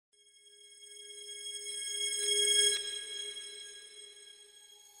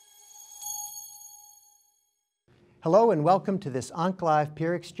Hello and welcome to this OncLive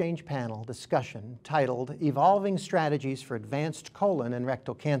Peer Exchange panel discussion titled Evolving Strategies for Advanced Colon and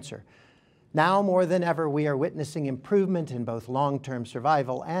Rectal Cancer. Now more than ever, we are witnessing improvement in both long-term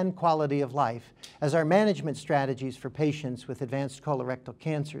survival and quality of life as our management strategies for patients with advanced colorectal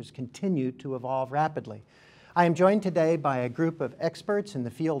cancers continue to evolve rapidly. I am joined today by a group of experts in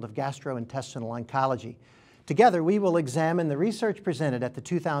the field of gastrointestinal oncology. Together, we will examine the research presented at the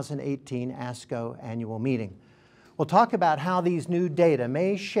 2018 ASCO annual meeting. We'll talk about how these new data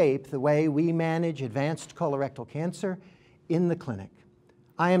may shape the way we manage advanced colorectal cancer in the clinic.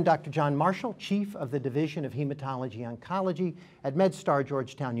 I am Dr. John Marshall, Chief of the Division of Hematology Oncology at MedStar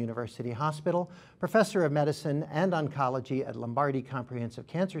Georgetown University Hospital, Professor of Medicine and Oncology at Lombardi Comprehensive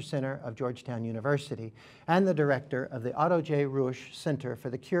Cancer Center of Georgetown University, and the Director of the Otto J. Rusch Center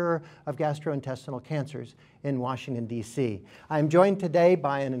for the Cure of Gastrointestinal Cancers in Washington, D.C. I am joined today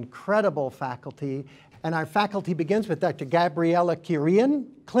by an incredible faculty. And our faculty begins with Dr. Gabriela Chiorean,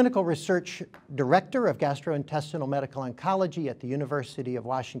 Clinical Research Director of Gastrointestinal Medical Oncology at the University of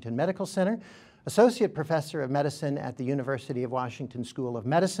Washington Medical Center, Associate Professor of Medicine at the University of Washington School of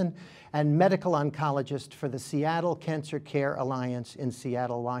Medicine, and Medical Oncologist for the Seattle Cancer Care Alliance in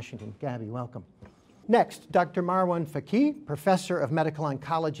Seattle, Washington. Gabby, welcome. Next, Dr. Marwan Fakih, Professor of Medical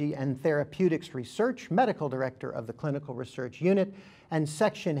Oncology and Therapeutics Research, Medical Director of the Clinical Research Unit, and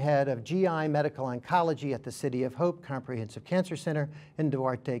Section Head of GI Medical Oncology at the City of Hope Comprehensive Cancer Center in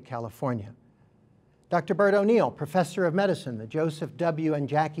Duarte, California. Dr. Bert O'Neill, Professor of Medicine, the Joseph W. and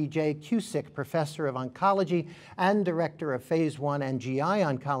Jackie J. Cusick Professor of Oncology and Director of Phase 1 and GI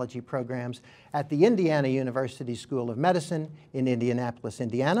Oncology programs at the Indiana University School of Medicine in Indianapolis,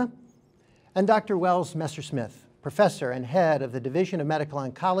 Indiana. And Dr. Wells Messersmith, Professor and Head of the Division of Medical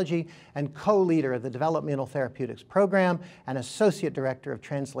Oncology and co-leader of the Developmental Therapeutics Program and Associate Director of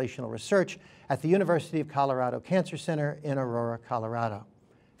Translational Research at the University of Colorado Cancer Center in Aurora, Colorado.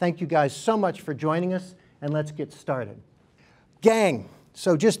 Thank you guys so much for joining us, and let's get started. Gang,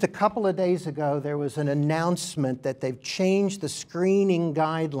 so just a couple of days ago, there was an announcement that they've changed the screening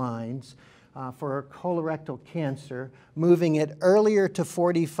guidelines for colorectal cancer, moving it earlier to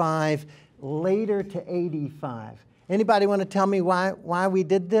 45, later to 85. Anybody want to tell me why we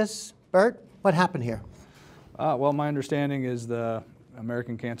did this? Bert, what happened here? Well, my understanding is the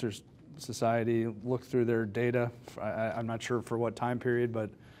American Cancer Society looked through their data, I'm not sure for what time period,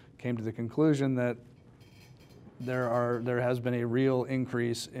 but came to the conclusion that there has been a real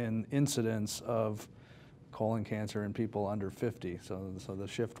increase in incidence of colon cancer in people under 50. So the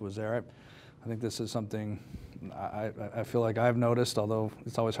shift was there. I think this is something I feel like I've noticed, although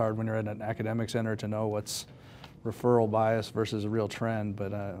it's always hard when you're at an academic center to know what's referral bias versus a real trend.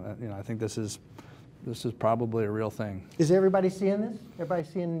 But you know, I think this is probably a real thing. Is everybody seeing this? Everybody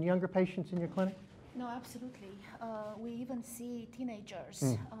seeing younger patients in your clinic? No, absolutely. We even see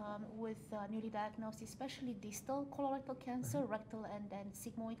teenagers with newly diagnosed, especially distal colorectal cancer, rectal and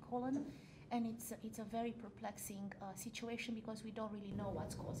sigmoid colon. And it's a very perplexing situation because we don't really know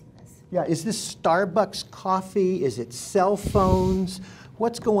what's causing this. Yeah, is this Starbucks coffee? Is it cell phones?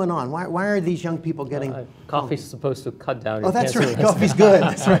 What's going on? Why are these young people getting... Coffee's supposed to cut down your that's cancer right. risk. Coffee's good.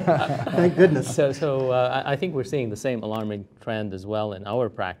 That's right. Thank goodness. So I think we're seeing the same alarming trend as well in our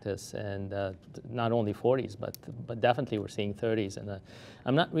practice, and not only 40s, but definitely we're seeing 30s. And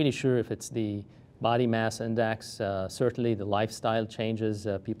I'm not really sure if it's the body mass index, certainly the lifestyle changes.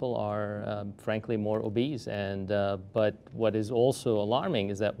 People are frankly more obese, and but what is also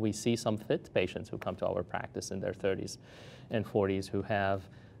alarming is that we see some fit patients who come to our practice in their 30s and 40s who have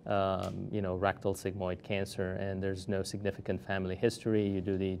rectal sigmoid cancer, and there's no significant family history. You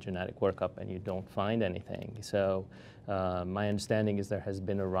do the genetic workup and you don't find anything. So my understanding is there has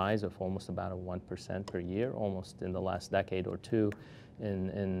been a rise of almost about 1% per year, almost in the last decade or two,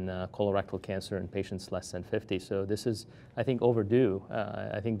 in colorectal cancer in patients less than 50. So this is, I think, overdue.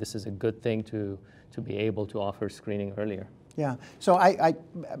 I think this is a good thing to be able to offer screening earlier. Yeah, so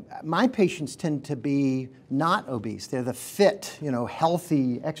my patients tend to be not obese. They're the fit,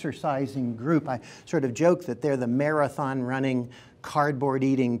 healthy, exercising group. I sort of joke that they're the marathon running, cardboard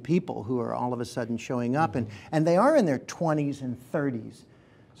eating people who are all of a sudden showing up, and they are in their 20s and 30s.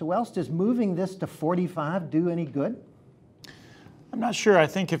 So Wells, does moving this to 45 do any good? I'm not sure. I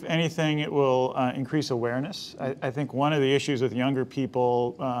think if anything, it will increase awareness. I think one of the issues with younger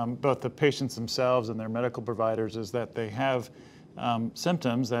people, both the patients themselves and their medical providers, is that they have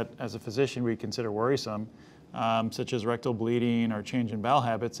symptoms that as a physician we consider worrisome. such as rectal bleeding or change in bowel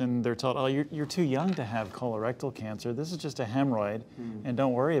habits, and they're told, oh, you're too young to have colorectal cancer. This is just a hemorrhoid, and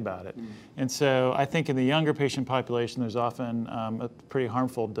don't worry about it. And so I think in the younger patient population, there's often a pretty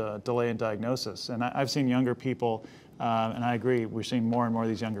harmful delay in diagnosis. And I've seen younger people, and I agree, we're seeing more and more of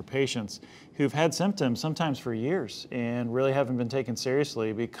these younger patients who've had symptoms sometimes for years and really haven't been taken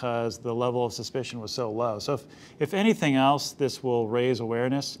seriously because the level of suspicion was so low. So if anything else, this will raise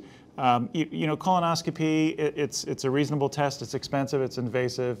awareness. You know, colonoscopy, it's a reasonable test. It's expensive, it's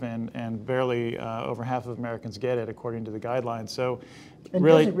invasive, and barely over half of Americans get it according to the guidelines. So and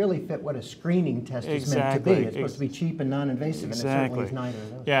really, doesn't really fit what a screening test is meant to be. It's supposed to be cheap and non-invasive, and it certainly is neither of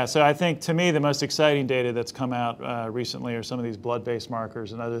those. Yeah, so I think to me the most exciting data that's come out recently are some of these blood-based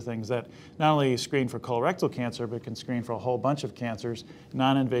markers and other things that not only screen for colorectal cancer, but can screen for a whole bunch of cancers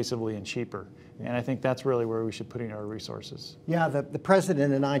non-invasively and cheaper. And I think that's really where we should put in our resources. Yeah, the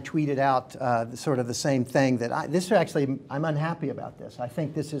president and I tweeted out sort of the same thing, that I'm unhappy about this. I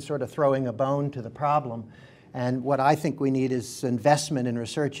think this is sort of throwing a bone to the problem. And what I think we need is investment in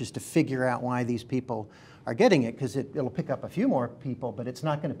research is to figure out why these people are getting it, because it'll pick up a few more people, but it's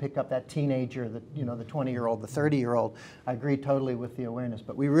not going to pick up that teenager, the 20-year-old, the 30-year-old. I agree totally with the awareness,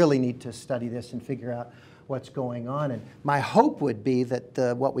 but we really need to study this and figure out what's going on. And my hope would be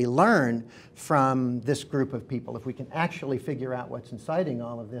that what we learn from this group of people, if we can actually figure out what's inciting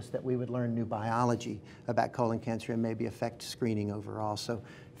all of this, that we would learn new biology about colon cancer and maybe affect screening overall. So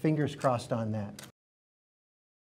fingers crossed on that.